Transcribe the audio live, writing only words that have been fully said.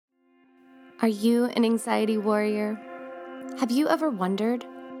Are you an anxiety warrior? Have you ever wondered,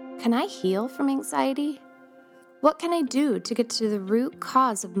 can I heal from anxiety? What can I do to get to the root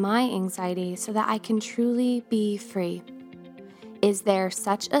cause of my anxiety so that I can truly be free? Is there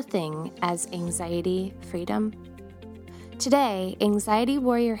such a thing as anxiety freedom? Today, anxiety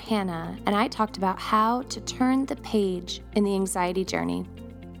warrior Hannah and I talked about how to turn the page in the anxiety journey.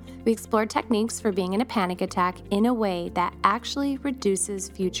 We explored techniques for being in a panic attack in a way that actually reduces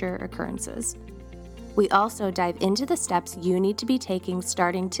future occurrences. We also dive into the steps you need to be taking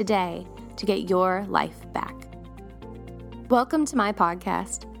starting today to get your life back. Welcome to my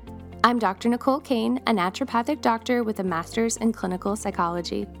podcast. I'm Dr. Nicole Kane, a naturopathic doctor with a master's in clinical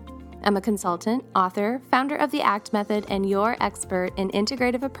psychology. I'm a consultant, author, founder of the ACT method, and your expert in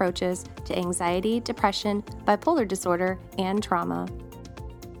integrative approaches to anxiety, depression, bipolar disorder, and trauma.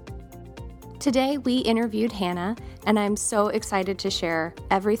 Today, we interviewed Hannah, and I'm so excited to share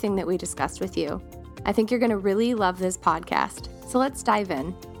everything that we discussed with you. I think you're going to really love this podcast. So let's dive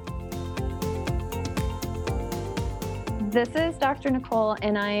in. This is Dr. Nicole,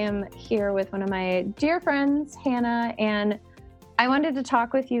 and I am here with one of my dear friends, Hannah, and I wanted to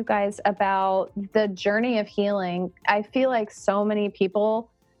talk with you guys about the journey of healing. I feel like so many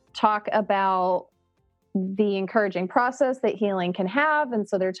people talk about the encouraging process that healing can have. And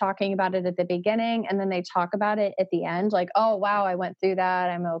so they're talking about it at the beginning, and then they talk about it at the end, like, oh, wow, I went through that.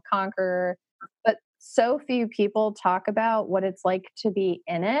 I'm a conqueror. But so few people talk about what it's like to be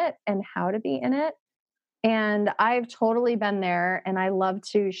in it and how to be in it. And I've totally been there, and I love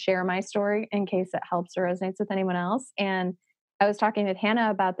to share my story in case it helps or resonates with anyone else. And I was talking with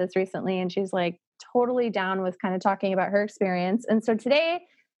Hannah about this recently, and she's like totally down with kind of talking about her experience. And so today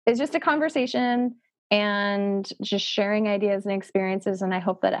is just a conversation and just sharing ideas and experiences. And I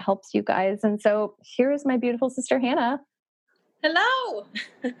hope that it helps you guys. And so here is my beautiful sister, Hannah. Hello.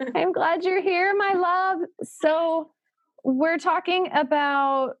 I'm glad you're here, my love. So we're talking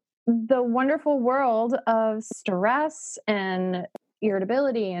about the wonderful world of stress and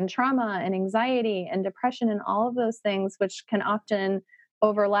irritability and trauma and anxiety and depression and all of those things, which can often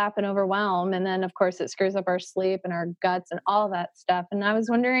overlap and overwhelm. And then, of course, it screws up our sleep and our guts and all that stuff. And I was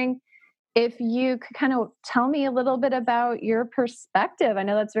wondering if you could kind of tell me a little bit about your perspective. I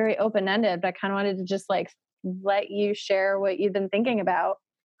know that's very open-ended, but I kind of wanted to just let you share what you've been thinking about.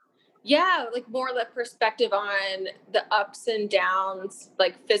 Yeah, like more the perspective on the ups and downs,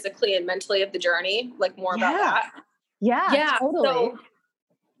 like physically and mentally of the journey, like more about that. Yeah, totally. So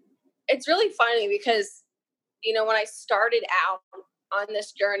it's really funny because, when I started out on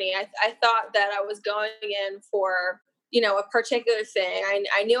this journey, I thought that I was going in for, a particular thing.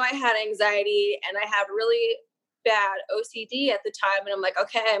 I knew I had anxiety and I had really bad OCD at the time. And I'm like,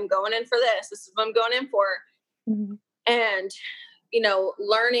 okay, I'm going in for this. This is what I'm going in for. Mm-hmm. And,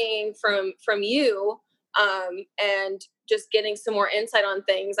 learning from you, and just getting some more insight on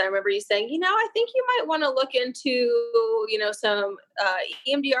things. I remember you saying, I think you might want to look into, some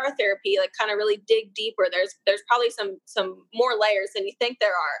EMDR therapy, like kind of really dig deeper. There's probably some more layers than you think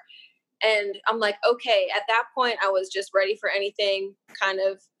there are. And I'm like, okay, at that point, I was just ready for anything, kind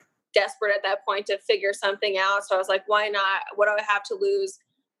of desperate at that point to figure something out. So I was like, why not? What do I have to lose?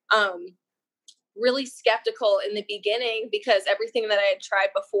 Really skeptical in the beginning because everything that I had tried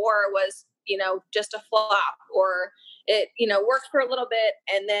before was, just a flop, or it, worked for a little bit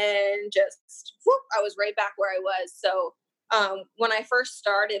and then just whoop, I was right back where I was. So when I first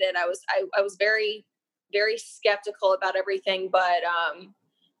started it, I was very, very skeptical about everything, but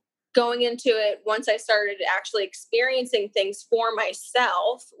going into it, once I started actually experiencing things for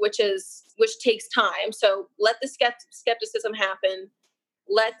myself, which takes time. So let the skepticism happen,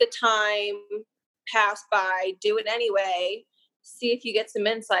 let the time pass by, do it anyway, see if you get some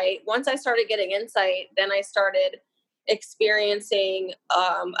insight. Once I started getting insight, then I started experiencing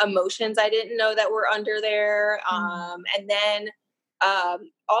emotions I didn't know that were under there. And then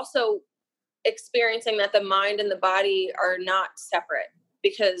also experiencing that the mind and the body are not separate,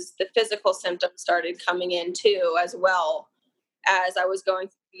 because the physical symptoms started coming in too, as well as I was going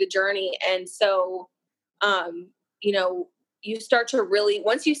through the journey. And so, you start to really,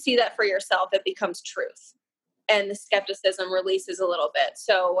 once you see that for yourself, it becomes truth and the skepticism releases a little bit.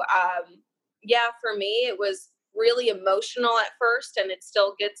 So, for me, it was really emotional at first, and it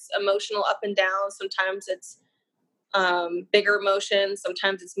still gets emotional up and down. Sometimes it's bigger emotions,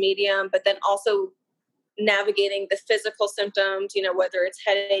 sometimes it's medium, but then also navigating the physical symptoms, whether it's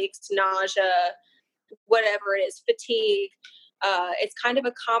headaches, nausea, whatever it is, fatigue. It's kind of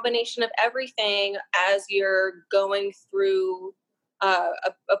a combination of everything as you're going through a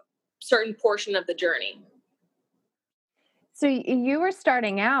certain portion of the journey. So you were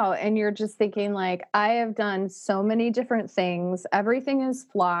starting out and you're just thinking like, I have done so many different things. Everything is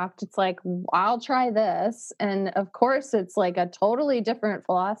flopped. It's like, I'll try this. And of course, it's like a totally different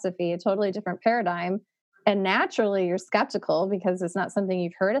philosophy, a totally different paradigm. And naturally, you're skeptical because it's not something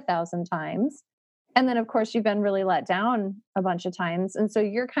you've heard 1,000 times. And then, of course, you've been really let down a bunch of times. And so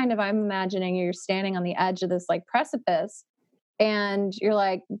you're kind of, I'm imagining you're standing on the edge of this like precipice and you're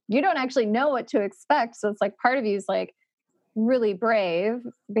like, you don't actually know what to expect. So it's like part of you is like, really brave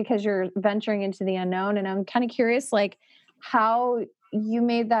because you're venturing into the unknown. And I'm kind of curious, like, how you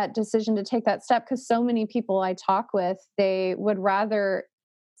made that decision to take that step. Because so many people I talk with, they would rather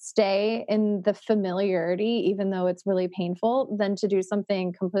stay in the familiarity, even though it's really painful, than to do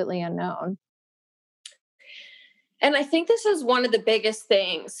something completely unknown. And I think this is one of the biggest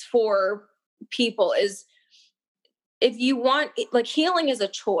things for people is if you want, like, healing is a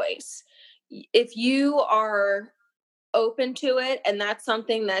choice. If you are open to it and that's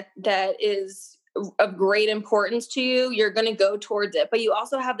something that is of great importance to you, you're going to go towards it. But you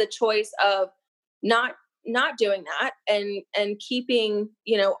also have the choice of not not doing that and keeping,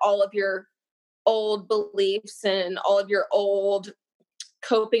 all of your old beliefs and all of your old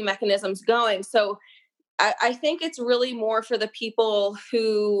coping mechanisms going. So I think it's really more for the people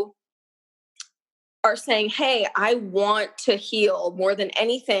who are saying, hey, I want to heal more than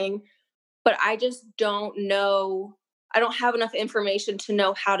anything, but I just don't know. I don't have enough information to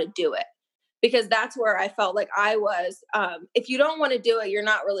know how to do it, because that's where I felt like I was. If you don't want to do it, you're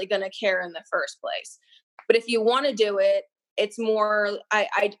not really going to care in the first place. But if you want to do it, it's more.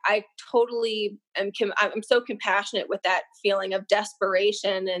 I totally am. I'm so compassionate with that feeling of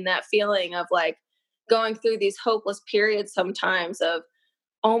desperation and that feeling of like going through these hopeless periods sometimes of,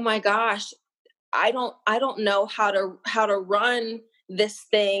 oh my gosh, I don't know how to run this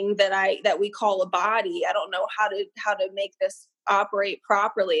thing that we call a body. I don't know how to make this operate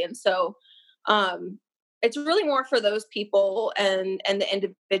properly. And so it's really more for those people and the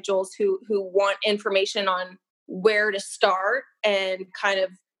individuals who want information on where to start and kind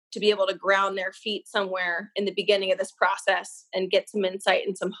of to be able to ground their feet somewhere in the beginning of this process and get some insight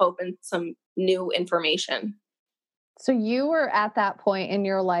and some hope and some new information. So you were at that point in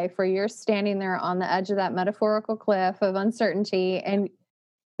your life where you're standing there on the edge of that metaphorical cliff of uncertainty and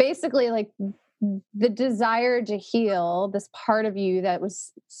basically like the desire to heal, this part of you that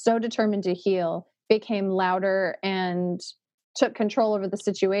was so determined to heal became louder and took control over the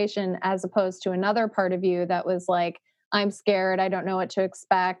situation, as opposed to another part of you that was like, I'm scared, I don't know what to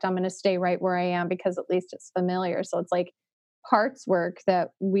expect, I'm going to stay right where I am because at least it's familiar. So it's like parts work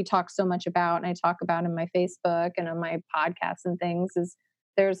that we talk so much about and I talk about in my Facebook and on my podcasts and things is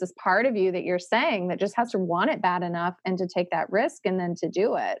there's this part of you that you're saying that just has to want it bad enough and to take that risk and then to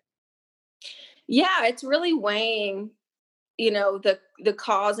do it. Yeah, it's really weighing, the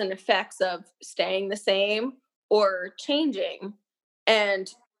cause and effects of staying the same or changing. And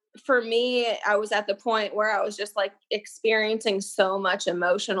for me, I was at the point where I was just like experiencing so much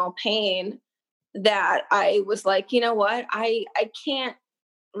emotional pain that I was like, you know what? I can't,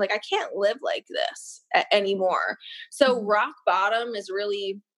 like, I can't live like this anymore. So Mhm. rock bottom is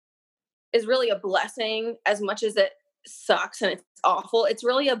really a blessing. As much as it sucks and it's awful, it's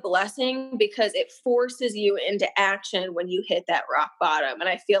really a blessing because it forces you into action when you hit that rock bottom. And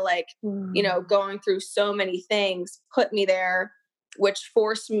I feel like, Mm. going through so many things put me there, which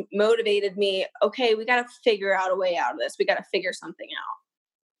motivated me. Okay, we got to figure out a way out of this. We got to figure something out.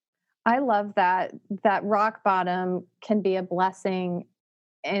 I love that rock bottom can be a blessing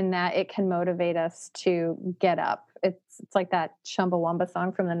in that it can motivate us to get up. It's like that Chumbawamba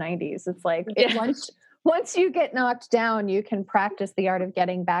song from the 90s. It's like Yeah. once you get knocked down, you can practice the art of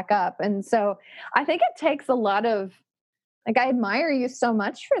getting back up. And so I think it takes a lot of like I admire you so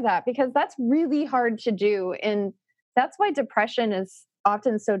much for that because that's really hard to do. And that's why depression is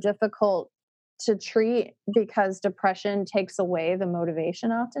often so difficult to treat because depression takes away the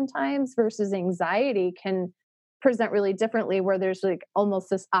motivation oftentimes versus anxiety can present really differently where there's like almost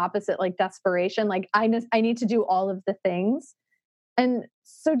this opposite like desperation like I need to do all of the things. And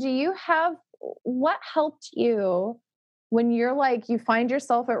so do you have what helped you when you're like you find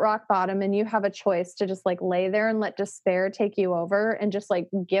yourself at rock bottom and you have a choice to just like lay there and let despair take you over and just like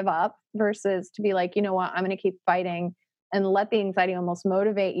give up versus to be like, you know what, I'm going to keep fighting and let the anxiety almost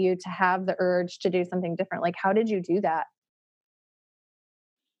motivate you to have the urge to do something different? Like, how did you do that?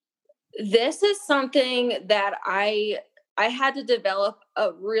 This is something that I had to develop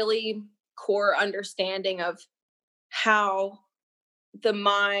a really core understanding of how the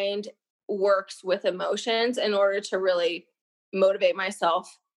mind works with emotions in order to really motivate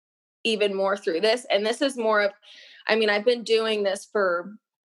myself even more through this. And this is more of, I mean, I've been doing this for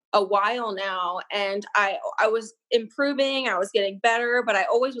a while now, and I was improving, I was getting better, but I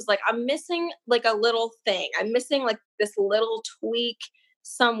always was like, I'm missing like a little thing. I'm missing like this little tweak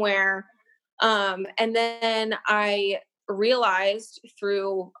somewhere. And then I realized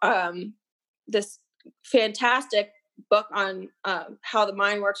through this fantastic book on how the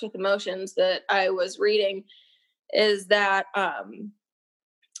mind works with emotions that I was reading is that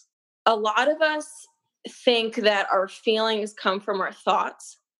a lot of us think that our feelings come from our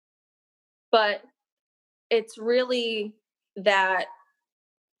thoughts, but it's really that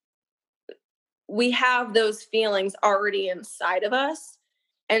we have those feelings already inside of us.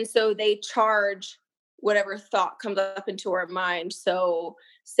 And so they charge whatever thought comes up into our mind. So,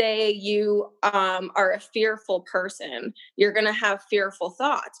 say you are a fearful person, you're going to have fearful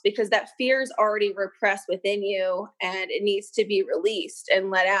thoughts because that fear is already repressed within you and it needs to be released and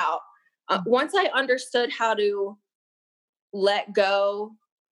let out. Once I understood how to let go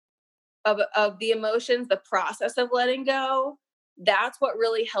of the emotions, the process of letting go, that's what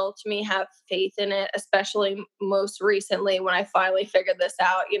really helped me have faith in it, especially most recently when I finally figured this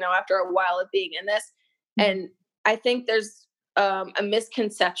out, after a while of being in this. And I think there's a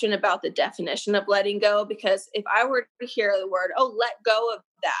misconception about the definition of letting go, because if I were to hear the word, oh, let go of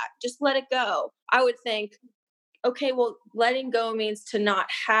that, just let it go, I would think, okay, well, letting go means to not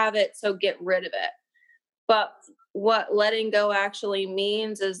have it, so get rid of it. But what letting go actually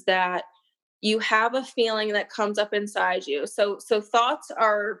means is that you have a feeling that comes up inside you. So thoughts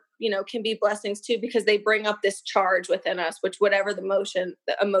are, can be blessings too, because they bring up this charge within us, which whatever the emotion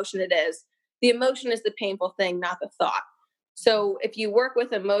it is, the emotion is the painful thing, not the thought. So if you work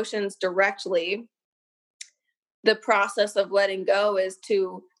with emotions directly, the process of letting go is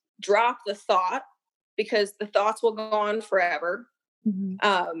to drop the thought, because the thoughts will go on forever.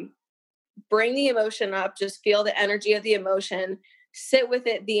 Bring the emotion up, just feel the energy of the emotion, sit with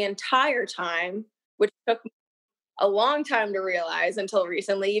it the entire time, which took me a long time to realize until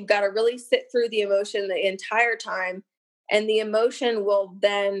recently. You've got to really sit through the emotion the entire time, and the emotion will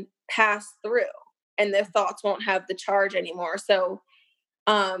then pass through and the thoughts won't have the charge anymore. So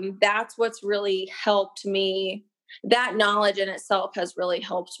that's what's really helped me. That knowledge in itself has really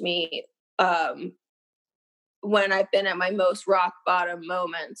helped me when I've been at my most rock bottom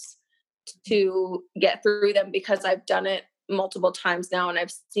moments to get through them, because I've done it multiple times now and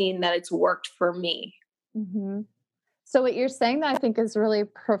I've seen that it's worked for me. Mm-hmm. So what you're saying that I think is really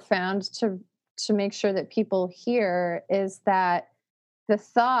profound to make sure that people hear is that the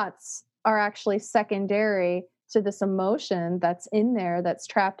thoughts are actually secondary to this emotion that's in there, that's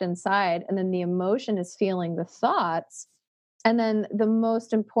trapped inside. And then the emotion is feeling the thoughts. And then the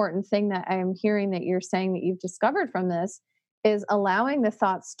most important thing that I'm hearing that you're saying that you've discovered from this is allowing the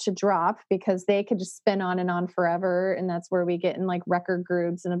thoughts to drop, because they could just spin on and on forever. And that's where we get in like record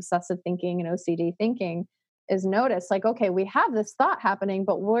groups and obsessive thinking and OCD thinking, is notice like, okay, we have this thought happening,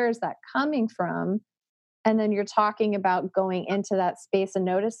 but where's that coming from? And then you're talking about going into that space and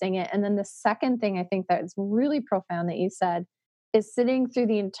noticing it. And then the second thing I think that is really profound that you said is sitting through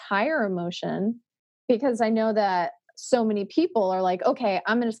the entire emotion, because I know that so many people are like, okay,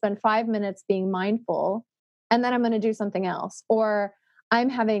 I'm going to spend 5 minutes being mindful and then I'm going to do something else. Or I'm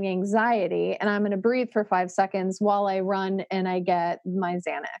having anxiety and I'm going to breathe for 5 seconds while I run and I get my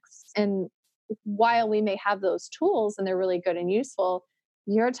Xanax. And while we may have those tools and they're really good and useful,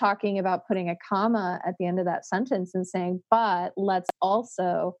 you're talking about putting a comma at the end of that sentence and saying, but let's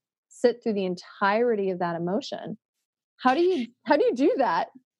also sit through the entirety of that emotion. How do you do that?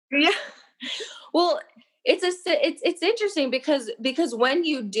 Yeah. Well, it's interesting because when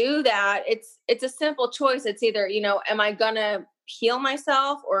you do that, it's a simple choice. It's either, am I gonna heal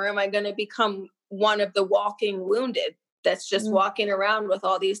myself, or am I gonna become one of the walking wounded that's just walking around with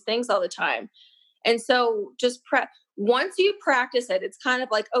all these things all the time? And so just once you practice it, it's kind of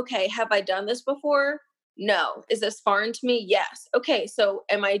like, okay, have I done this before? No. Is this foreign to me? Yes. Okay. So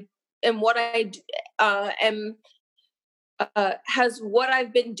what I am, has what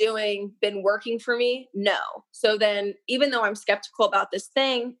I've been doing been working for me? No. So then, even though I'm skeptical about this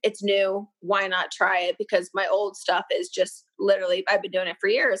thing, it's new. Why not try it? Because my old stuff is just literally, I've been doing it for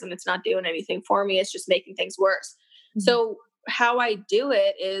years and it's not doing anything for me. It's just making things worse. Mm-hmm. So how I do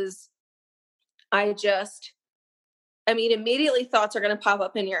it is immediately thoughts are going to pop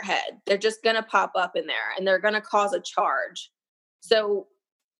up in your head. They're just going to pop up in there and they're going to cause a charge. So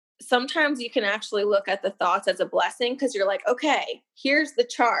sometimes you can actually look at the thoughts as a blessing, because you're like, okay, here's the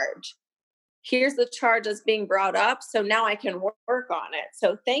charge. Here's the charge that's being brought up. So now I can work on it.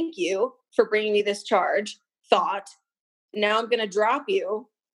 So thank you for bringing me this charge thought. Now I'm going to drop you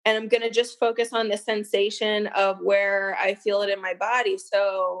and I'm going to just focus on the sensation of where I feel it in my body.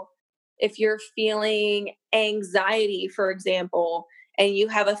 So if you're feeling anxiety, for example, and you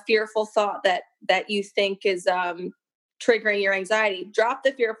have a fearful thought that you think is triggering your anxiety, drop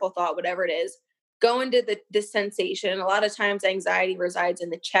the fearful thought, whatever it is. Go into the sensation. A lot of times, anxiety resides in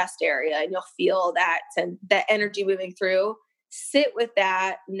the chest area, and you'll feel that energy moving through. Sit with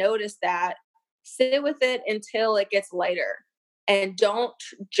that. Notice that. Sit with it until it gets lighter, and don't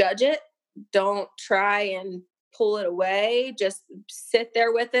judge it. Don't try and pull it away. Just sit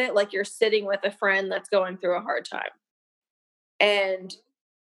there with it like you're sitting with a friend that's going through a hard time. And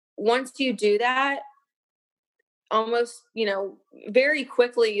once you do that, almost, very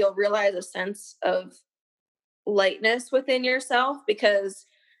quickly you'll realize a sense of lightness within yourself, because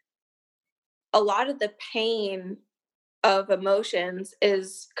a lot of the pain of emotions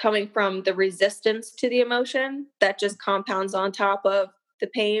is coming from the resistance to the emotion that just compounds on top of the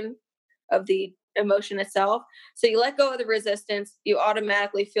pain of the emotion itself. So you let go of the resistance, you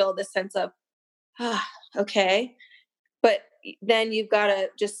automatically feel this sense of, ah, okay. But then you've got to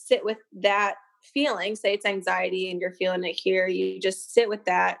just sit with that feeling. Say it's anxiety and you're feeling it here. You just sit with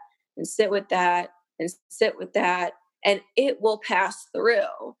that and sit with that and sit with that, and it will pass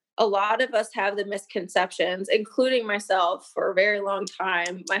through. A lot of us have the misconceptions, including myself for a very long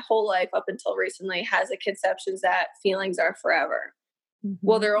time. My whole life up until recently has the conceptions that feelings are forever.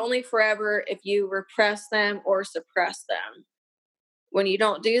 Well, Mm-hmm. they're only forever if you repress them or suppress them. When you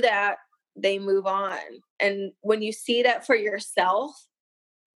don't do that, they move on. And when you see that for yourself,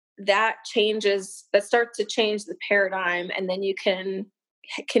 that starts to change the paradigm. And then you can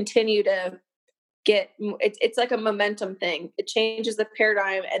continue to it's like a momentum thing. It changes the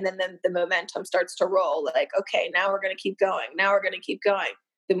paradigm, and then the momentum starts to roll. Like, okay, now we're going to keep going. Now we're going to keep going.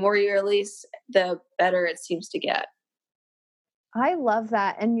 The more you release, the better it seems to get. I love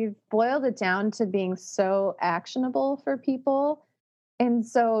that. And you've boiled it down to being so actionable for people. And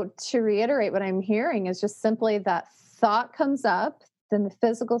so to reiterate, what I'm hearing is just simply that thought comes up, then the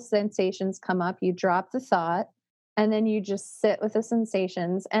physical sensations come up, you drop the thought, and then you just sit with the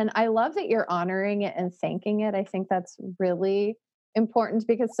sensations. And I love that you're honoring it and thanking it. I think that's really important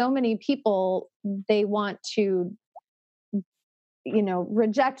because so many people, they want to,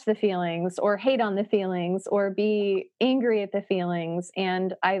 reject the feelings or hate on the feelings or be angry at the feelings.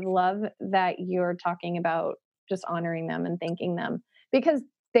 And I love that you're talking about just honoring them and thanking them because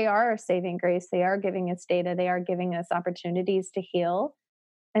they are a saving grace. They are giving us data. They are giving us opportunities to heal.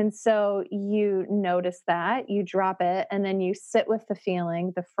 And so you notice that, you drop it, and then you sit with the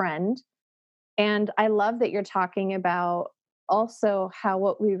feeling, the friend. And I love that you're talking about also how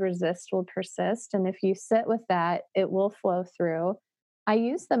what we resist will persist. And if you sit with that, it will flow through. I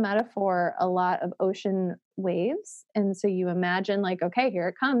use the metaphor a lot of ocean waves. And so you imagine, like, okay, here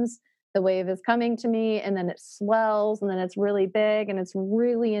it comes. The wave is coming to me, and then it swells, and then it's really big and it's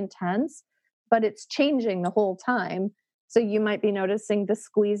really intense, but it's changing the whole time. So you might be noticing the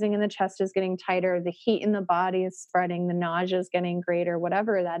squeezing in the chest is getting tighter, the heat in the body is spreading, the nausea is getting greater,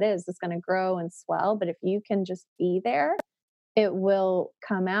 whatever that is, it's going to grow and swell. But if you can just be there, it will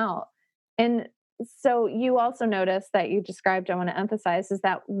come out. And so you also notice that you described, I want to emphasize, is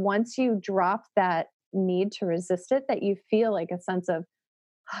that once you drop that need to resist it, that you feel like a sense of,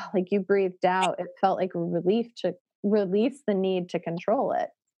 like you breathed out, it felt like a relief to release the need to control it.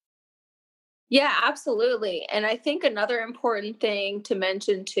 Yeah, absolutely. And I think another important thing to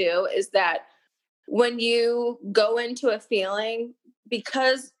mention too is that when you go into a feeling,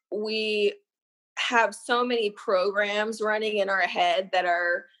 because we have so many programs running in our head that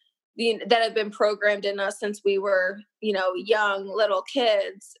have been programmed in us since we were, young little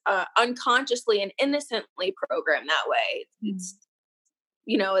kids, unconsciously and innocently programmed that way. It's,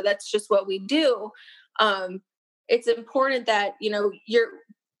 that's just what we do. Um, it's important that,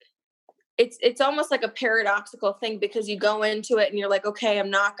 it's almost like a paradoxical thing because you go into it and you're like, okay, I'm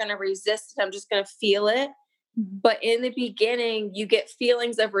not going to resist it. I'm just going to feel it. Mhm. But in the beginning, you get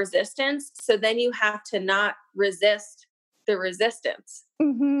feelings of resistance. So then you have to not resist the resistance.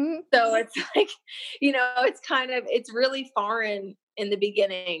 Mhm. So it's like, it's really foreign in the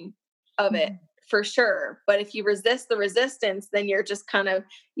beginning of it Mhm. for sure. But if you resist the resistance, then you just got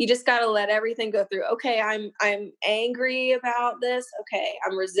to let everything go through. Okay, I'm angry about this. Okay,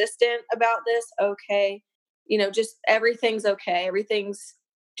 I'm resistant about this. Okay. Just everything's okay. Everything's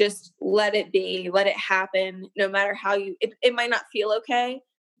just let it be, let it happen. No matter how it might not feel okay,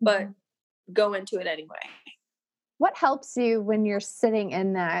 but Mhm. go into it anyway. What helps you when you're sitting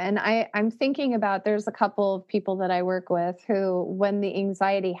in that? And I'm thinking about there's a couple of people that I work with who, when the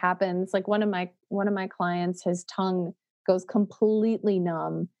anxiety happens, like one of my clients, his tongue goes completely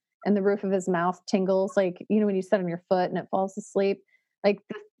numb and the roof of his mouth tingles, like, when you sit on your foot and it falls asleep. Like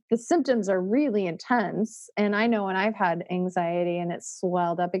the symptoms are really intense. And I know when I've had anxiety and it's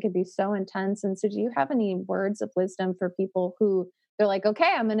swelled up, it could be so intense. And so do you have any words of wisdom for people who they're like,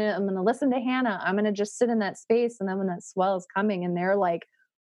 okay, I'm gonna listen to Hannah. I'm gonna just sit in that space. And then when that swell is coming and they're like,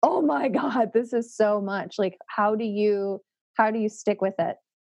 oh my God, this is so much. Like, how do you stick with it?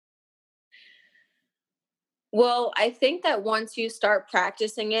 Well, I think that once you start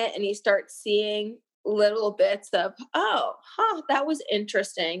practicing it and you start seeing little bits of, oh, that was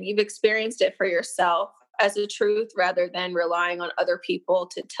interesting. You've experienced it for yourself as a truth rather than relying on other people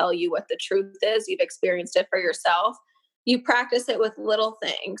to tell you what the truth is. You've experienced it for yourself. You practice it with little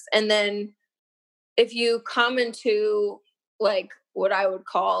things. And then if you come into like what I would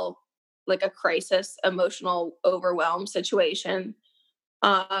call like a crisis, emotional overwhelm situation,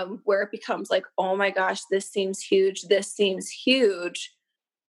 where it becomes like, oh my gosh, this seems huge,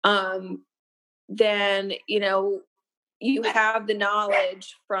 um, then, you have the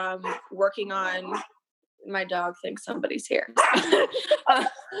knowledge from working on, my dog thinks somebody's here. uh,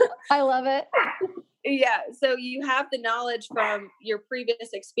 I love it. yeah. So you have the knowledge from your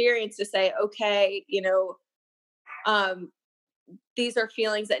previous experience to say, okay, um, these are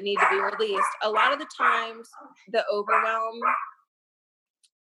feelings that need to be released. A lot of the times the overwhelm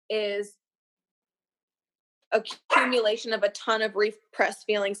is accumulation of a ton of repressed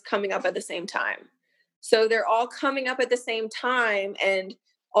feelings coming up at the same time. So they're all coming up at the same time. And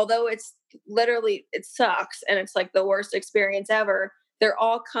although it's literally, it sucks and it's like the worst experience ever, they're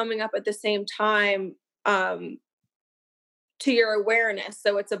all coming up at the same time, to your awareness.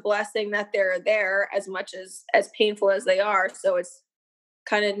 So it's a blessing that they're there as much as painful as they are. So it's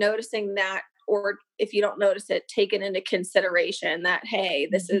kind of noticing that, or if you don't notice it, take it into consideration that, hey,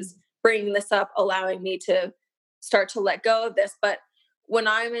 this is bringing this up, allowing me to start to let go of this. But when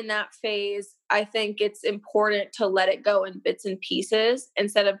I'm in that phase, I think it's important to let it go in bits and pieces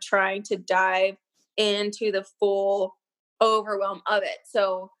instead of trying to dive into the full overwhelm of it.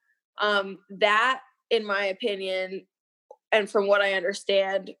 So that, in my opinion, and from what I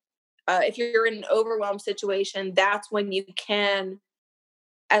understand, if you're in an overwhelmed situation, that's when you can,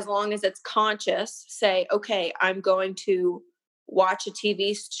 as long as it's conscious, say, okay, I'm going to watch a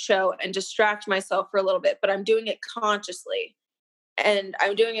TV show and distract myself for a little bit, but I'm doing it consciously. And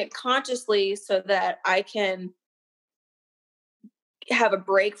I'm doing it consciously so that I can have a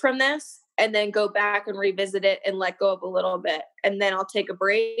break from this and then go back and revisit it and let go of a little bit. And then I'll take a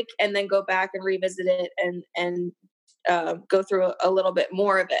break and then go back and revisit it and go through a little bit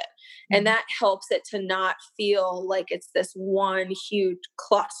more of it. And that helps it to not feel like it's this one huge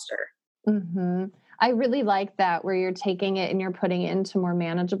cluster. Hmm. I really like that where you're taking it and you're putting it into more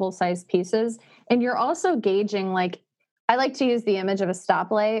manageable sized pieces. And you're also gauging, like, I like to use the image of a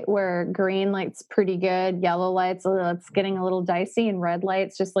stoplight where green light's pretty good, yellow lights, it's getting a little dicey, and red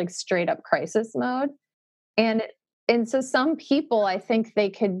lights just like straight up crisis mode. And and so some people, I think they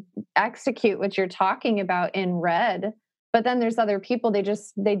could execute what you're talking about in red, but then there's other people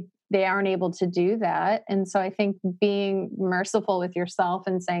they aren't able to do that. And so I think being merciful with yourself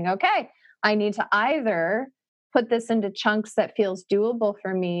and saying, okay, I need to either put this into chunks that feels doable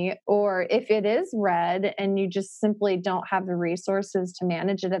for me, or if it is red and you just simply don't have the resources to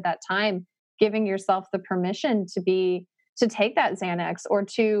manage it at that time, giving yourself the permission to take that Xanax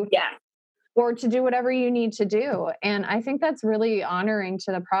Yeah. or to do whatever you need to do. And I think that's really honoring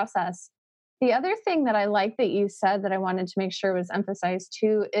to the process. The other thing that I like that you said that I wanted to make sure was emphasized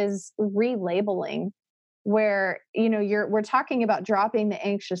too is relabeling, where we're talking about dropping the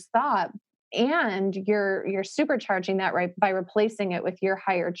anxious thought, and you're supercharging that, right, by replacing it with your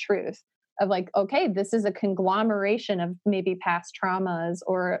higher truth of like, okay, this is a conglomeration of maybe past traumas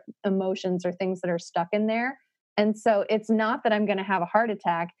or emotions or things that are stuck in there. And so it's not that I'm going to have a heart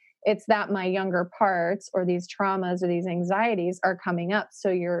attack, it's that my younger parts or these traumas or these anxieties are coming up. So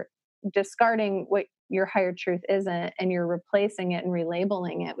you're discarding what your higher truth isn't and you're replacing it and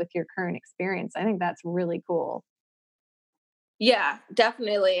relabeling it with your current experience. I think that's really cool. Yeah,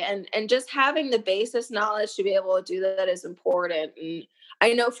 definitely. And just having the basis knowledge to be able to do that is important. And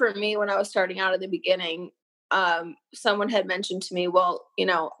I know for me, when I was starting out at the beginning, someone had mentioned to me, well, and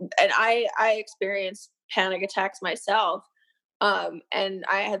I experienced panic attacks myself. And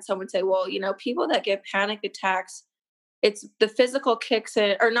I had someone say, well, people that get panic attacks, it's the physical kicks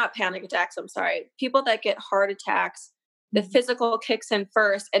in, or not panic attacks, I'm sorry. People that get heart attacks, the physical kicks in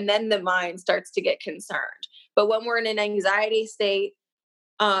first, and then the mind starts to get concerned. But when we're in an anxiety state,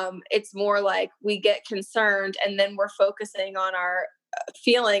 it's more like we get concerned and then we're focusing on our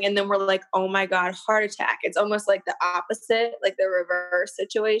feeling, and then we're like, oh my God, heart attack. It's almost like the opposite, like the reverse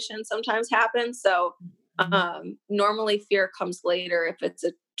situation sometimes happens. So normally fear comes later if it's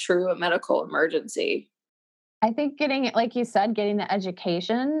a true medical emergency. I think getting it, like you said, getting the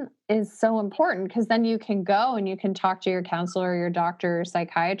education is so important, because then you can go and you can talk to your counselor, or your doctor or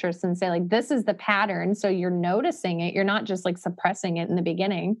psychiatrist and say, like, this is the pattern. So you're noticing it. You're not just like suppressing it in the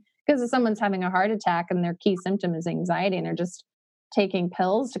beginning. Because if someone's having a heart attack and their key symptom is anxiety and they're just taking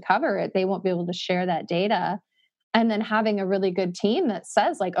pills to cover it, they won't be able to share that data. And then having a really good team that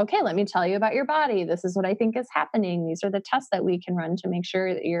says, like, okay, let me tell you about your body. This is what I think is happening. These are the tests that we can run to make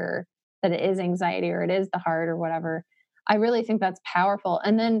sure that it is anxiety or it is the heart or whatever. I really think that's powerful.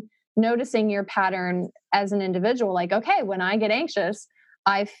 And then noticing your pattern as an individual, like, okay, when I get anxious,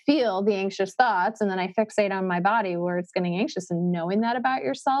 I feel the anxious thoughts and then I fixate on my body where it's getting anxious, and knowing that about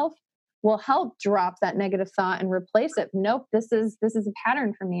yourself will help drop that negative thought and replace it. Nope, this is a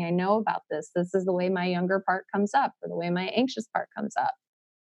pattern for me. I know about this. This is the way my younger part comes up, or the way my anxious part comes up.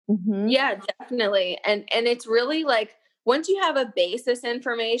 Mm-hmm. Yeah, definitely. And it's really like, once you have a basis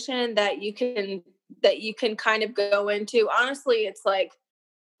information that you can kind of go into, honestly, it's like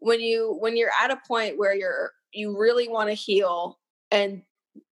when you're at a point where you really want to heal, and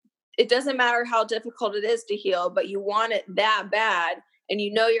it doesn't matter how difficult it is to heal, but you want it that bad, and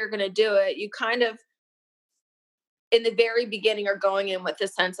you know you're going to do it. You kind of, in the very beginning, are going in with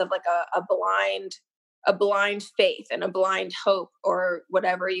this sense of like a blind faith and a blind hope, or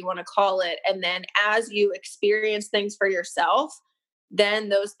whatever you want to call it. And then as you experience things for yourself, then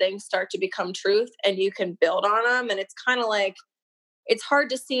those things start to become truth, and you can build on them. And it's kind of like, it's hard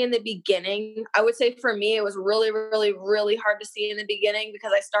to see in the beginning. I would say for me, it was really, really, really hard to see in the beginning,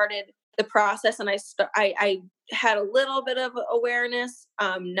 because I started the process and I had a little bit of awareness,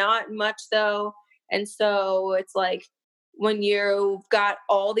 not much though. And so it's like, when you've got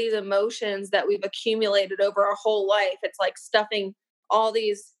all these emotions that we've accumulated over our whole life, it's like stuffing all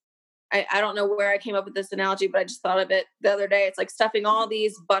these. I don't know where I came up with this analogy, but I just thought of it the other day. It's like stuffing all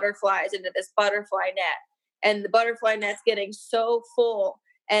these butterflies into this butterfly net, and the butterfly net's getting so full.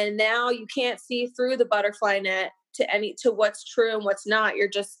 And now you can't see through the butterfly net to what's true and what's not. You're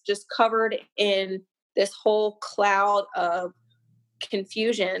just covered in this whole cloud of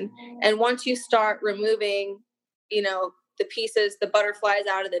confusion. And once you start removing, the pieces, the butterflies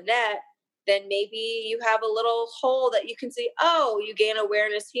out of the net, then maybe you have a little hole that you can see. Oh, you gain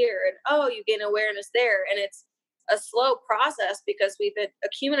awareness here, and oh, you gain awareness there. And it's a slow process, because we've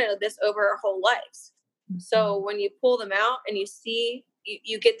accumulated this over our whole lives. So when you pull them out and you see,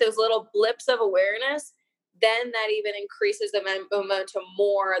 you get those little blips of awareness, then that even increases the momentum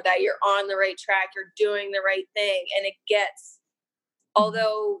more, that you're on the right track, you're doing the right thing. And it gets,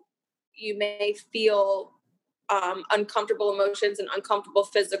 although you may feel uncomfortable emotions and uncomfortable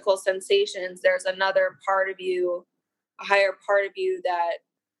physical sensations, there's another part of you, a higher part of you, that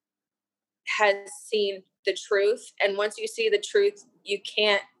has seen the truth. And once you see the truth, you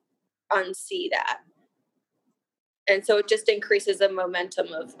can't unsee that. And so it just increases the momentum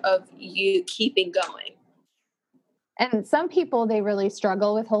of you keeping going. And some people, they really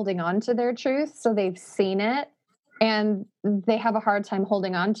struggle with holding on to their truth. So they've seen it and they have a hard time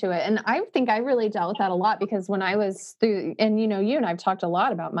holding on to it. And I think I really dealt with that a lot, because when I was through, and you and I've talked a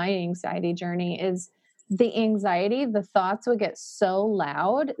lot about my anxiety journey, is the anxiety, the thoughts would get so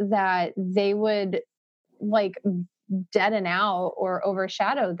loud that they would like deaden out or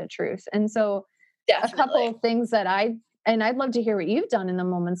overshadow the truth. And so Definitely. A couple of things that and I'd love to hear what you've done in the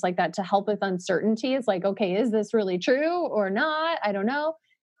moments like that to help with uncertainty. It's like, okay, is this really true or not? I don't know.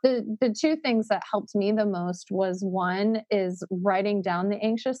 The two things that helped me the most was, one is writing down the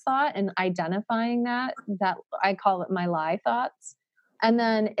anxious thought and identifying that I call it my lie thoughts. And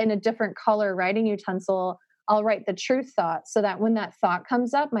then in a different color writing utensil, I'll write the truth thought, so that when that thought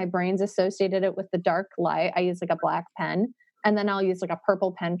comes up, my brain's associated it with the dark lie. I use like a black pen, and then I'll use like a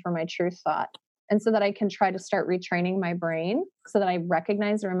purple pen for my truth thought. And so that I can try to start retraining my brain so that I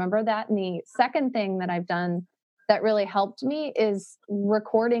recognize and remember that. And the second thing that I've done that really helped me is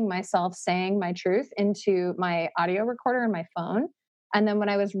recording myself saying my truth into my audio recorder in my phone. And then when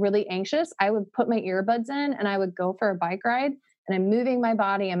I was really anxious, I would put my earbuds in and I would go for a bike ride, and I'm moving my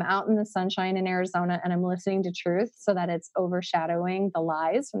body. I'm out in the sunshine in Arizona and I'm listening to truth, so that it's overshadowing the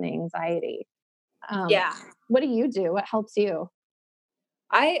lies from the anxiety. Yeah. What do you do? What helps you?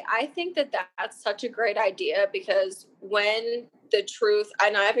 I think that's such a great idea, because when the truth,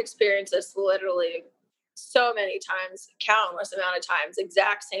 and I've experienced this literally so many times, countless amount of times,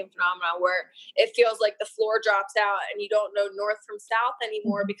 exact same phenomenon, where it feels like the floor drops out and you don't know north from south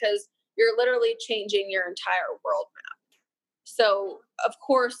anymore, because you're literally changing your entire world map. So of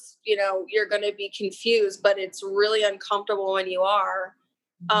course, you're going to be confused, but it's really uncomfortable when you are.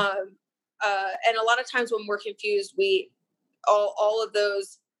 Um, and a lot of times when we're confused, all of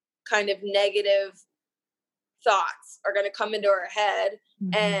those kind of negative thoughts are going to come into our head.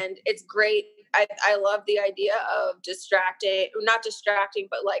 And it's great. I love the idea of not distracting,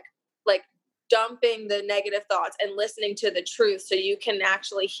 but like dumping the negative thoughts and listening to the truth, so you can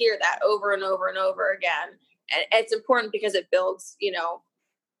actually hear that over and over and over again. And it's important because it builds,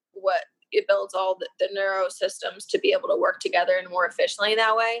 it builds all the neuro systems to be able to work together and more efficiently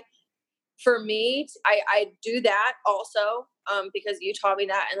that way. For me, I do that also, because you taught me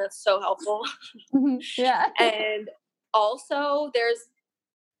that, and that's so helpful. Yeah. And also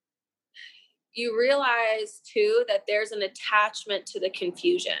you realize too that there's an attachment to the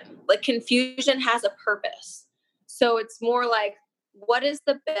confusion. Like, confusion has a purpose. So it's more like, what is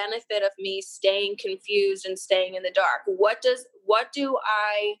the benefit of me staying confused and staying in the dark? What do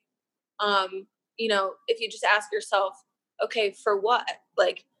I, if you just ask yourself, okay, for what?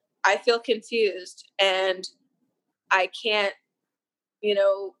 Like, I feel confused and I can't,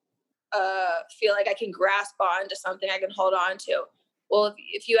 feel like I can grasp on to something I can hold on to. Well,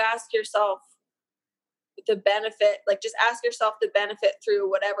 if you ask yourself the benefit, like, just ask yourself the benefit through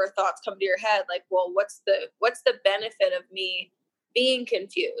whatever thoughts come to your head. Like, well, what's the benefit of me being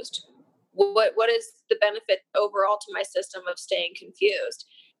confused? What is the benefit overall to my system of staying confused?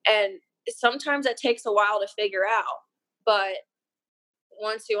 And sometimes that takes a while to figure out, but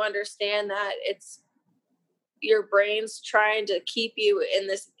once you understand that it's your brain's trying to keep you in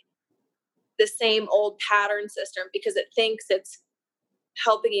the same old pattern system because it thinks it's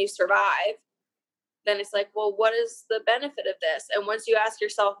helping you survive, then it's like, well, what is the benefit of this? And once you ask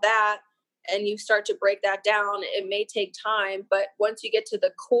yourself that and you start to break that down, it may take time, but once you get to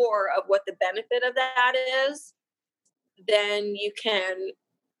the core of what the benefit of that is, then you can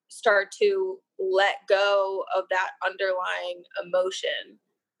start to let go of that underlying emotion.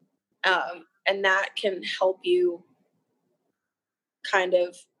 And that can help you kind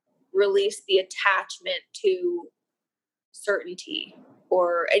of release the attachment to certainty,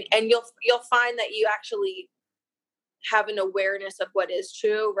 and you'll find that you actually have an awareness of what is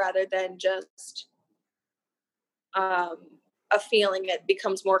true rather than just a feeling. It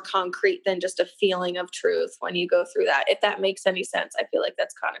becomes more concrete than just a feeling of truth when you go through that, if that makes any sense. I feel like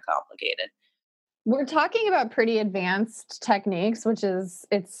that's kind of complicated. We're talking about pretty advanced techniques,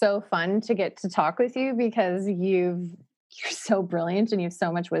 it's so fun to get to talk with you because you're so brilliant and you have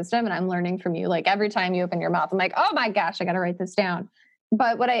so much wisdom, and I'm learning from you. Like, every time you open your mouth, I'm like, oh my gosh, I got to write this down.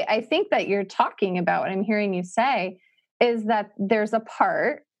 But what I think that you're talking about, what I'm hearing you say, is that there's a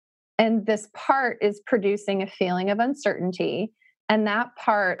part, and this part is producing a feeling of uncertainty, and that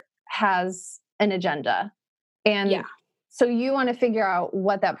part has an agenda. And Yeah. so you want to figure out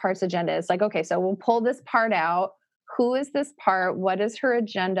what that part's agenda is. Like, okay, so we'll pull this part out. Who is this part? What is her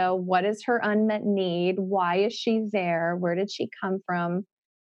agenda? What is her unmet need? Why is she there? Where did she come from?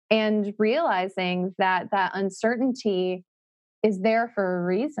 And realizing that uncertainty is there for a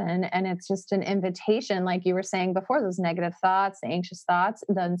reason. And it's just an invitation, like you were saying before, those negative thoughts, the anxious thoughts,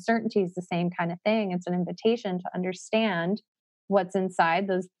 the uncertainty is the same kind of thing. It's an invitation to understand what's inside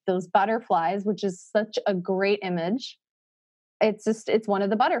those butterflies, which is such a great image. It's one of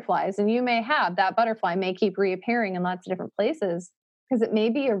the butterflies, and you may have that butterfly may keep reappearing in lots of different places because it may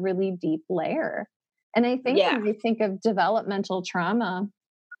be a really deep layer. And I think when we think of developmental trauma,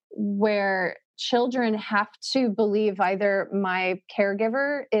 where children have to believe either my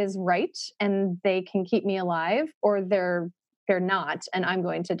caregiver is right and they can keep me alive, or they're not and I'm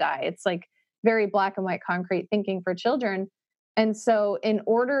going to die. It's like very black and white concrete thinking for children. And so in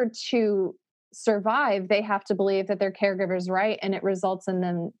order to survive, they have to believe that their caregiver is right, and it results in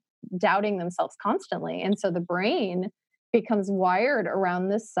them doubting themselves constantly. And so the brain becomes wired around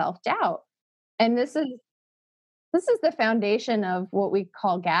this self-doubt. And this is the foundation of what we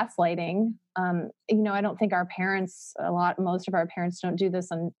call gaslighting. I don't think most of our parents don't do this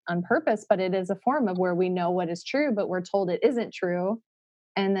on purpose, but it is a form of where we know what is true, but we're told it isn't true.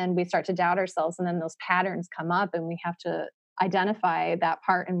 And then we start to doubt ourselves, and then those patterns come up, and we have to identify that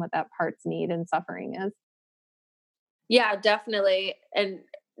part and what that part's need and suffering is. Yeah, definitely. And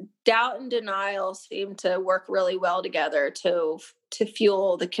doubt and denial seem to work really well together to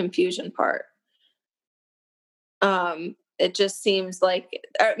fuel the confusion part. It just seems like,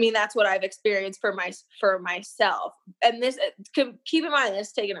 I mean, that's what I've experienced for myself. And this, keep in mind,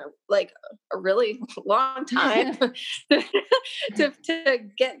 it's taken a really long time to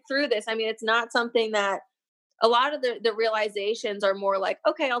get through this. I mean, it's not something that a lot of the realizations are more like,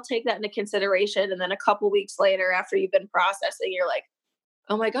 okay, I'll take that into consideration. And then a couple weeks later, after you've been processing, you're like,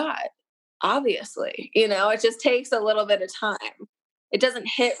 oh my God, obviously, it just takes a little bit of time. It doesn't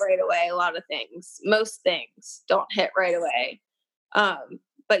hit right away. A lot of things, most things don't hit right away.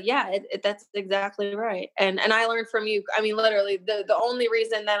 But yeah, that's exactly right. And I learned from you. I mean, literally the only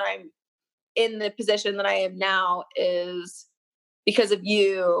reason that I'm in the position that I am now is because of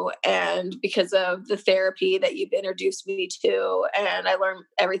you and because of the therapy that you've introduced me to. And I learned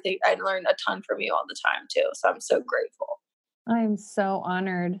everything. I learned a ton from you all the time too. So I'm so grateful. I'm so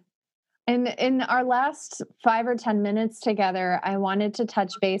honored. And in our last 5 or 10 minutes together, I wanted to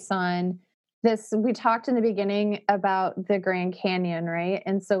touch base on this. We talked in the beginning about the Grand Canyon, right?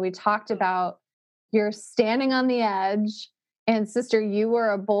 And so we talked about you're standing on the edge, and sister, you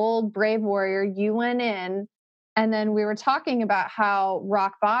were a bold, brave warrior. You went in. And then we were talking about how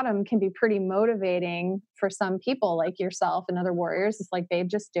rock bottom can be pretty motivating for some people like yourself and other warriors. It's like, babe,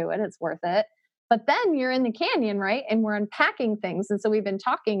 just do it. It's worth it. But then you're in the canyon, right? And we're unpacking things. And so we've been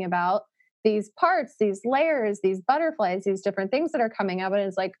talking about these parts, these layers, these butterflies, these different things that are coming up. And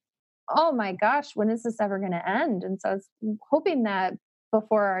it's like, oh my gosh, when is this ever going to end? And so I was hoping that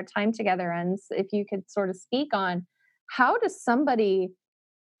before our time together ends, if you could sort of speak on how does somebody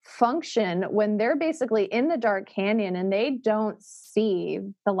function when they're basically in the dark canyon and they don't see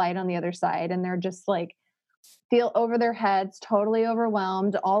the light on the other side, and they're just like feel over their heads, totally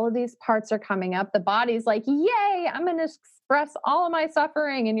overwhelmed. All of these parts are coming up. The body's like, yay, I'm going to express all of my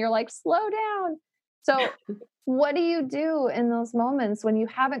suffering. And you're like, slow down. So what do you do in those moments when you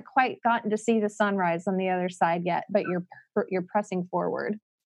haven't quite gotten to see the sunrise on the other side yet, but you're pressing forward?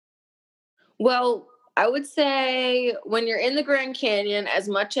 Well, I would say when you're in the Grand Canyon, as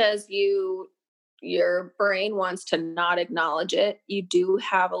much as your brain wants to not acknowledge it, you do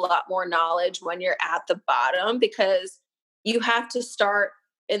have a lot more knowledge when you're at the bottom, because you have to start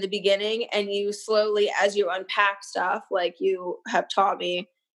in the beginning and you slowly, as you unpack stuff, like you have taught me,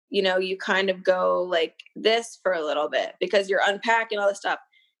 you kind of go like this for a little bit because you're unpacking all this stuff.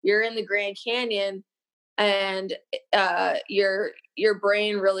 You're in the Grand Canyon, and your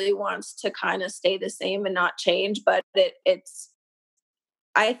brain really wants to kind of stay the same and not change, but it's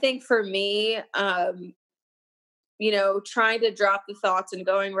I think for me, trying to drop the thoughts and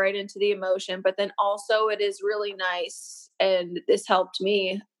going right into the emotion, but then also it is really nice, and this helped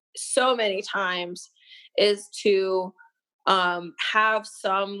me so many times, is to have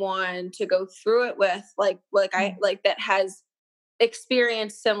someone to go through it with, like that has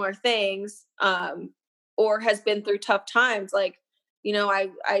experienced similar things, or has been through tough times. Like,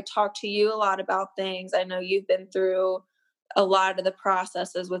 I talk to you a lot about things. I know you've been through a lot of the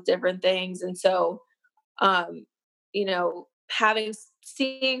processes with different things. And so, um,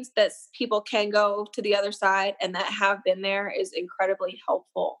 seeing that people can go to the other side and that have been there is incredibly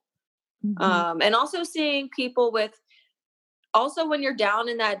helpful. Mm-hmm. And also seeing people also when you're down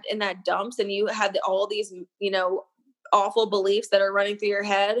in that dumps and you have all these, awful beliefs that are running through your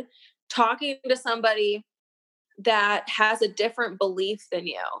head, talking to somebody that has a different belief than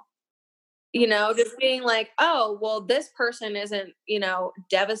you, just being like, oh, well, this person isn't,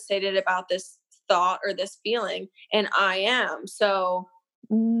 devastated about this thought or this feeling, and I am. So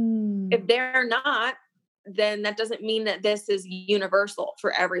if they're not, then that doesn't mean that this is universal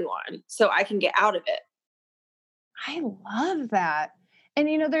for everyone. So I can get out of it. I love that. And,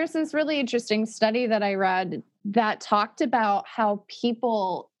 there's this really interesting study that I read that talked about how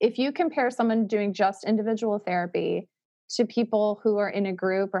people, if you compare someone doing just individual therapy to people who are in a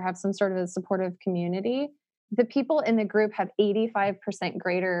group or have some sort of a supportive community, the people in the group have 85%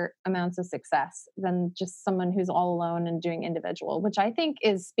 greater amounts of success than just someone who's all alone and doing individual, which I think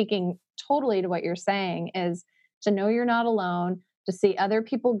is speaking totally to what you're saying, is to know you're not alone, to see other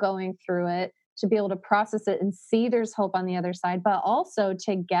people going through it, to be able to process it and see there's hope on the other side, but also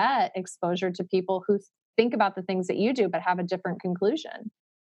to get exposure to people who think about the things that you do, but have a different conclusion,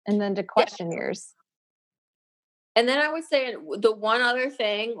 and then to question yours. And then I would say the one other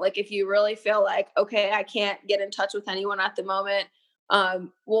thing, like if you really feel like, okay, I can't get in touch with anyone at the moment.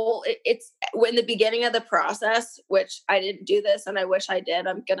 It's in the beginning of the process, which I didn't do this and I wish I did.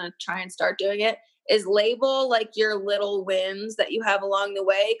 I'm going to try and start doing it, is label like your little wins that you have along the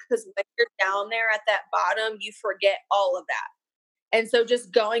way. Because when you're down there at that bottom, you forget all of that. And so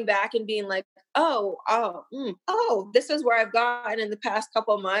just going back and being like, oh, this is where I've gotten in the past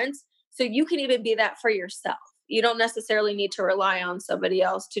couple of months. So you can even be that for yourself. You don't necessarily need to rely on somebody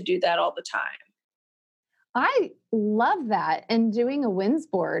else to do that all the time. I love that. And doing a wins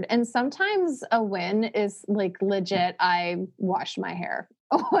board. And sometimes a win is like legit, I washed my hair.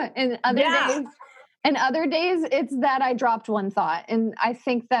 And other days And other days, it's that I dropped one thought. And I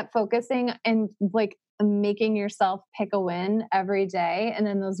think that focusing and like making yourself pick a win every day and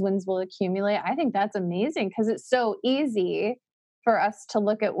then those wins will accumulate, I think that's amazing because it's so easy for us to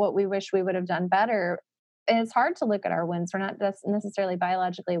look at what we wish we would have done better. And it's hard to look at our wins. We're not just necessarily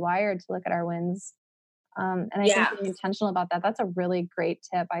biologically wired to look at our wins. And I think Yeah. being intentional about that, that's a really great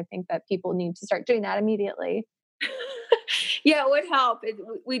tip. I think that people need to start doing that immediately. Yeah, it would help.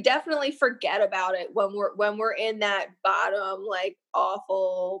 We definitely forget about it when we're in that bottom, like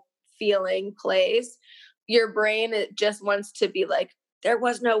awful feeling place. Your brain, it just wants to be like, there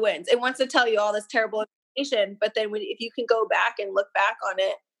was no wins. It wants to tell you all this terrible information, but then if you can go back and look back on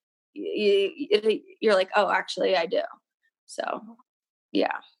it, you're like, oh, actually, I do. So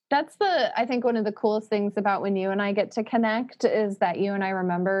yeah. That's I think one of the coolest things about when you and I get to connect is that you and I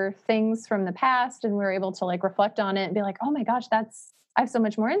remember things from the past and we're able to like reflect on it and be like, oh my gosh, I have so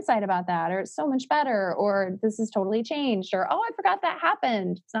much more insight about that, or it's so much better, or this has totally changed, or oh, I forgot that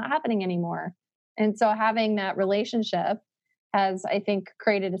happened. It's not happening anymore. And so having that relationship has, I think,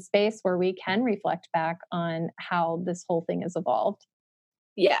 created a space where we can reflect back on how this whole thing has evolved.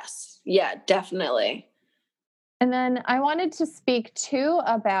 Yes. Yeah, definitely. And then I wanted to speak too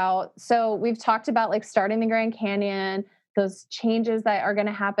about, so we've talked about like starting the Grand Canyon, those changes that are going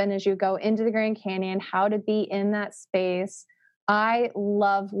to happen as you go into the Grand Canyon, how to be in that space. I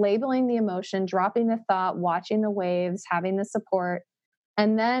love labeling the emotion, dropping the thought, watching the waves, having the support.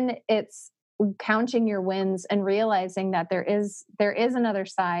 And then it's counting your wins and realizing that there is another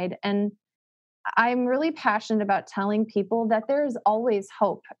side. And I'm really passionate about telling people that there is always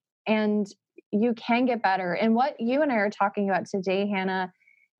hope and you can get better. And what you and I are talking about today, Hannah,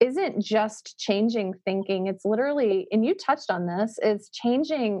 isn't just changing thinking. It's literally, and you touched on this, it's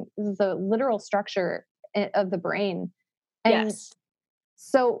changing the literal structure of the brain. And Yes.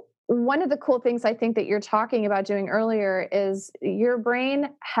 so, one of the cool things I think that you're talking about doing earlier is your brain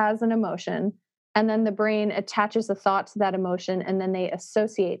has an emotion, and then the brain attaches a thought to that emotion, and then they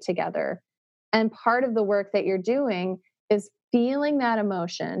associate together. And part of the work that you're doing is feeling that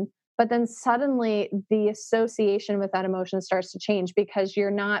emotion, but then suddenly the association with that emotion starts to change because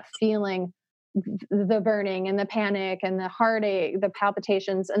you're not feeling the burning and the panic and the heartache, the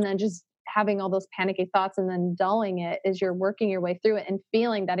palpitations, and then just having all those panicky thoughts and then dulling it as you're working your way through it and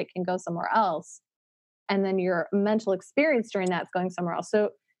feeling that it can go somewhere else. And then your mental experience during that's going somewhere else.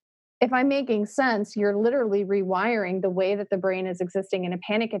 So if I'm making sense, you're literally rewiring the way that the brain is existing in a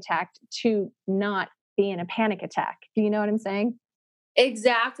panic attack to not be in a panic attack. Do you know what I'm saying?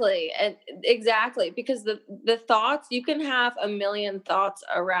 Exactly. And exactly, because the thoughts, you can have a million thoughts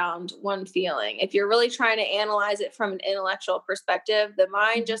around one feeling. If you're really trying to analyze it from an intellectual perspective, the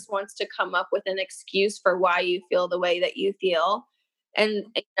mind Mhm. just wants to come up with an excuse for why you feel the way that you feel. And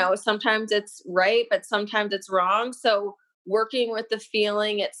sometimes it's right, but sometimes it's wrong. So working with the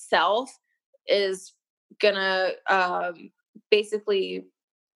feeling itself is gonna basically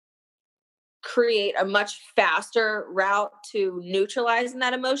create a much faster route to neutralizing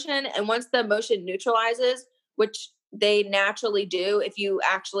that emotion. And once the emotion neutralizes, which they naturally do if you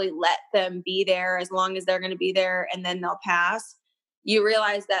actually let them be there as long as they're going to be there and then they'll pass, you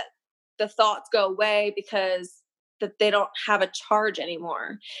realize that the thoughts go away because that they don't have a charge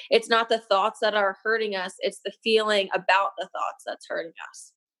anymore. It's not the thoughts that are hurting us, it's the feeling about the thoughts that's hurting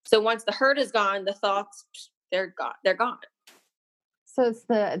us. So once the hurt is gone, the thoughts, they're gone. They're gone. So it's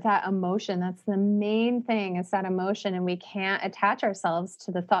that emotion. That's the main thing is that emotion. And we can't attach ourselves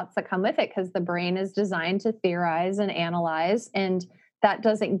to the thoughts that come with it because the brain is designed to theorize and analyze. And that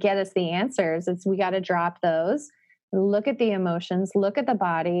doesn't get us the answers. It's we got to drop those, look at the emotions, look at the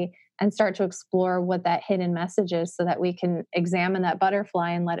body, and start to explore what that hidden message is so that we can examine that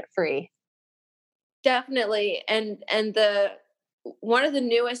butterfly and let it free. Definitely. And the one of the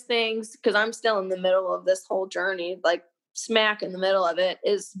newest things, because I'm still in the middle of this whole journey, like smack in the middle of it,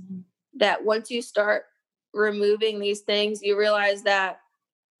 is Mhm. that once you start removing these things, you realize that,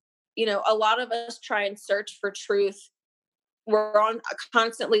 a lot of us try and search for truth. We're on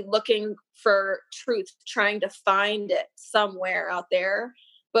constantly looking for truth, trying to find it somewhere out there.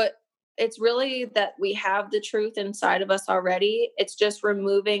 But it's really that we have the truth inside of us already. It's just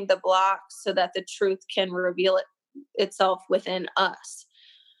removing the blocks so that the truth can reveal itself within us.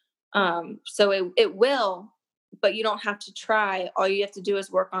 So it will, but you don't have to try. All you have to do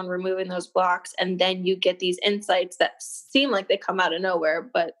is work on removing those blocks, and then you get these insights that seem like they come out of nowhere,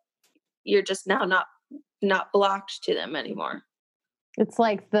 but you're just now not blocked to them anymore. It's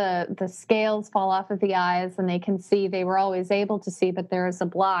like the scales fall off of the eyes and they can see they were always able to see, but there is a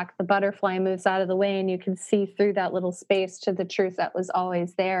block. The butterfly moves out of the way and you can see through that little space to the truth that was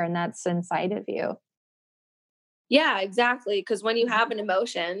always there, and that's inside of you. Yeah, exactly. Because when you have an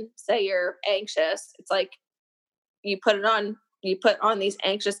emotion, say you're anxious, it's like you put on these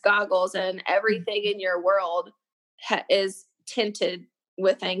anxious goggles, and everything in your world is tinted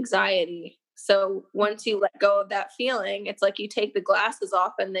with anxiety. So once you let go of that feeling, it's like you take the glasses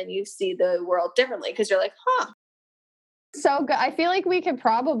off and then you see the world differently, because you're like, huh. So good. I feel like we could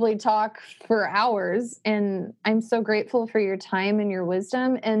probably talk for hours, and I'm so grateful for your time and your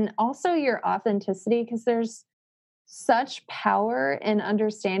wisdom and also your authenticity, because there's such power in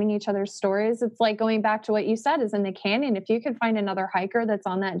understanding each other's stories. It's like going back to what you said is in the canyon. If you could find another hiker that's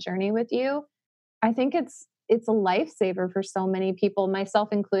on that journey with you, I think it's a lifesaver for so many people,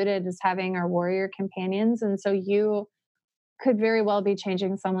 myself included, is having our warrior companions. And so you could very well be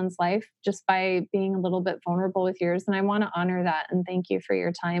changing someone's life just by being a little bit vulnerable with yours. And I want to honor that and thank you for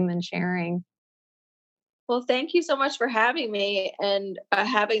your time and sharing. Well, thank you so much for having me and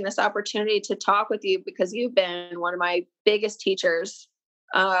having this opportunity to talk with you, because you've been one of my biggest teachers.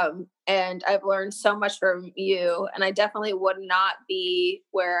 And I've learned so much from you. And I definitely would not be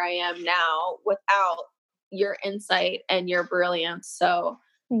where I am now without your insight and your brilliance. So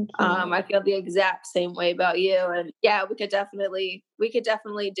Thank you. I feel the exact same way about you. And yeah, we could definitely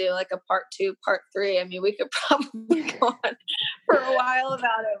do like a part 2, part 3. I mean, we could probably go on for a while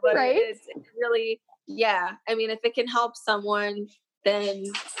about it, but Right? it's really, yeah. I mean, if it can help someone, then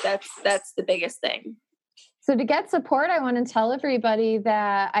that's the biggest thing. So to get support, I want to tell everybody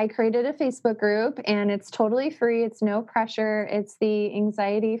that I created a Facebook group and it's totally free. It's no pressure. It's the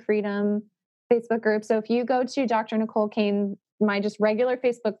Anxiety Freedom Facebook group. So if you go to Dr. Nicole Kane, my just regular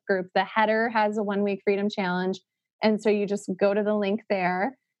Facebook group, the header has a 1-week freedom challenge. And so you just go to the link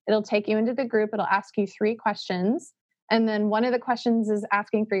there. It'll take you into the group. It'll ask you 3 questions. And then one of the questions is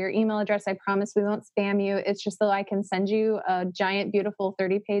asking for your email address. I promise we won't spam you. It's just so I can send you a giant, beautiful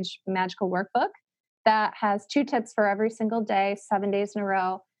 30-page magical workbook that has 2 tips for every single day, 7 days in a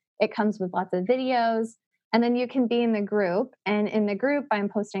row. It comes with lots of videos. And then you can be in the group. And in the group, I'm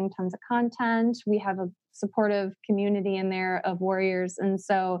posting tons of content. We have a supportive community in there of warriors. And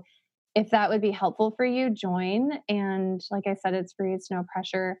so if that would be helpful for you, join. And like I said, it's free, it's no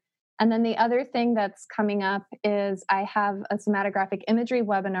pressure. And then the other thing that's coming up is I have a somatographic imagery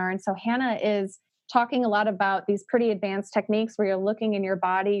webinar. And so Hannah is talking a lot about these pretty advanced techniques where you're looking in your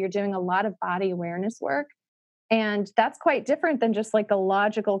body, you're doing a lot of body awareness work. And that's quite different than just like a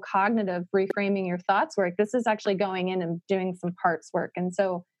logical cognitive reframing your thoughts work. This is actually going in and doing some parts work. And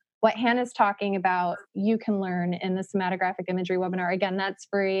so what Hannah's talking about, you can learn in the somatographic imagery webinar. Again, that's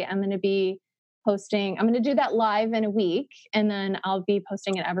free. I'm going to do that live in a week, and then I'll be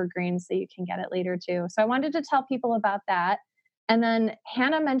posting it evergreen so you can get it later too. So I wanted to tell people about that. And then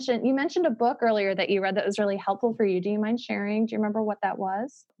Hannah you mentioned a book earlier that you read that was really helpful for you. Do you mind sharing? Do you remember what that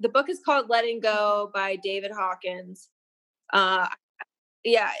was? The book is called Letting Go by David Hawkins.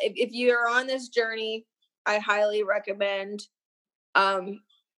 If you're on this journey, I highly recommend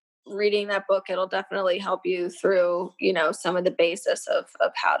reading that book. It'll definitely help you through, some of the basis of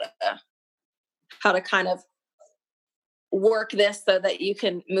how to kind of work this so that you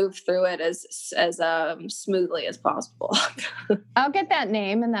can move through it as smoothly as possible. I'll get that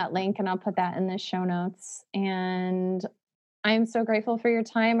name and that link and I'll put that in the show notes. And I'm so grateful for your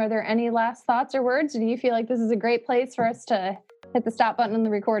time. Are there any last thoughts or words? Do you feel like this is a great place for us to hit the stop button on the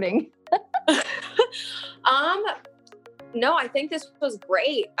recording? No, I think this was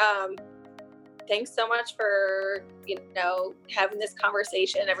great. Thanks so much for, having this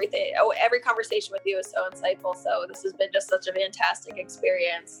conversation, everything. Every conversation with you is so insightful. So this has been just such a fantastic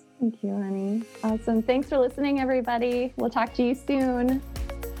experience. Thank you, honey. Awesome. Thanks for listening, everybody. We'll talk to you soon.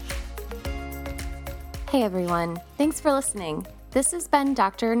 Hey, everyone. Thanks for listening. This has been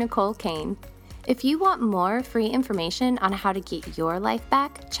Dr. Nicole Kane. If you want more free information on how to get your life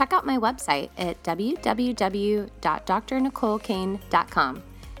back, check out my website at www.drnicolekane.com.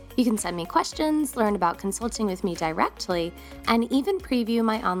 You can send me questions, learn about consulting with me directly, and even preview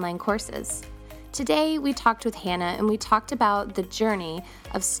my online courses. Today, we talked with Hannah and we talked about the journey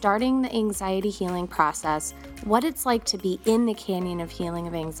of starting the anxiety healing process, what it's like to be in the canyon of healing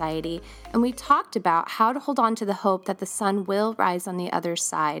of anxiety, and we talked about how to hold on to the hope that the sun will rise on the other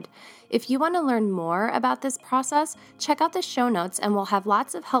side. If you want to learn more about this process, check out the show notes and we'll have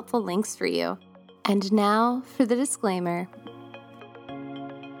lots of helpful links for you. And now for the disclaimer.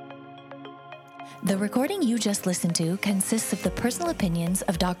 The recording you just listened to consists of the personal opinions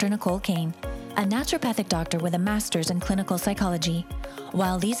of Dr. Nicole Kane. a naturopathic doctor with a master's in clinical psychology.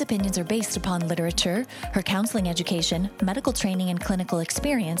 While these opinions are based upon literature, her counseling education, medical training, and clinical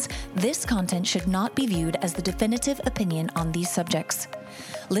experience, this content should not be viewed as the definitive opinion on these subjects.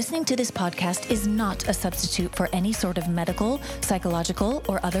 Listening to this podcast is not a substitute for any sort of medical, psychological,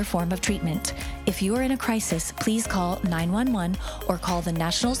 or other form of treatment. If you are in a crisis, please call 911 or call the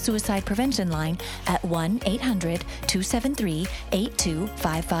National Suicide Prevention Line at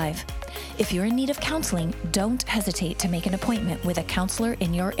 1-800-273-8255. If you're in need of counseling, don't hesitate to make an appointment with a counselor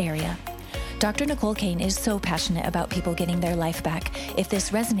in your area. Dr. Nicole Kane is so passionate about people getting their life back. If this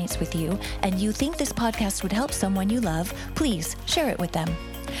resonates with you and you think this podcast would help someone you love, please share it with them.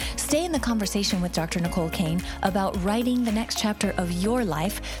 Stay in the conversation with Dr. Nicole Kane about writing the next chapter of your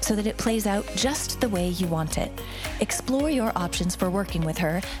life so that it plays out just the way you want it. Explore your options for working with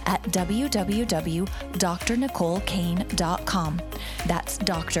her at www.drnicolekane.com. That's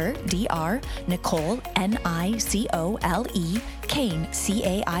Dr. Dr. Nicole, Nicole, Kane,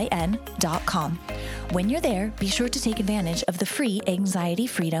 Cain.com. When you're there, be sure to take advantage of the free Anxiety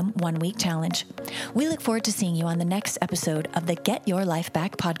Freedom 1-week challenge. We look forward to seeing you on the next episode of the Get Your Life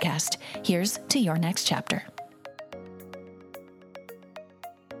Back podcast. Here's to your next chapter.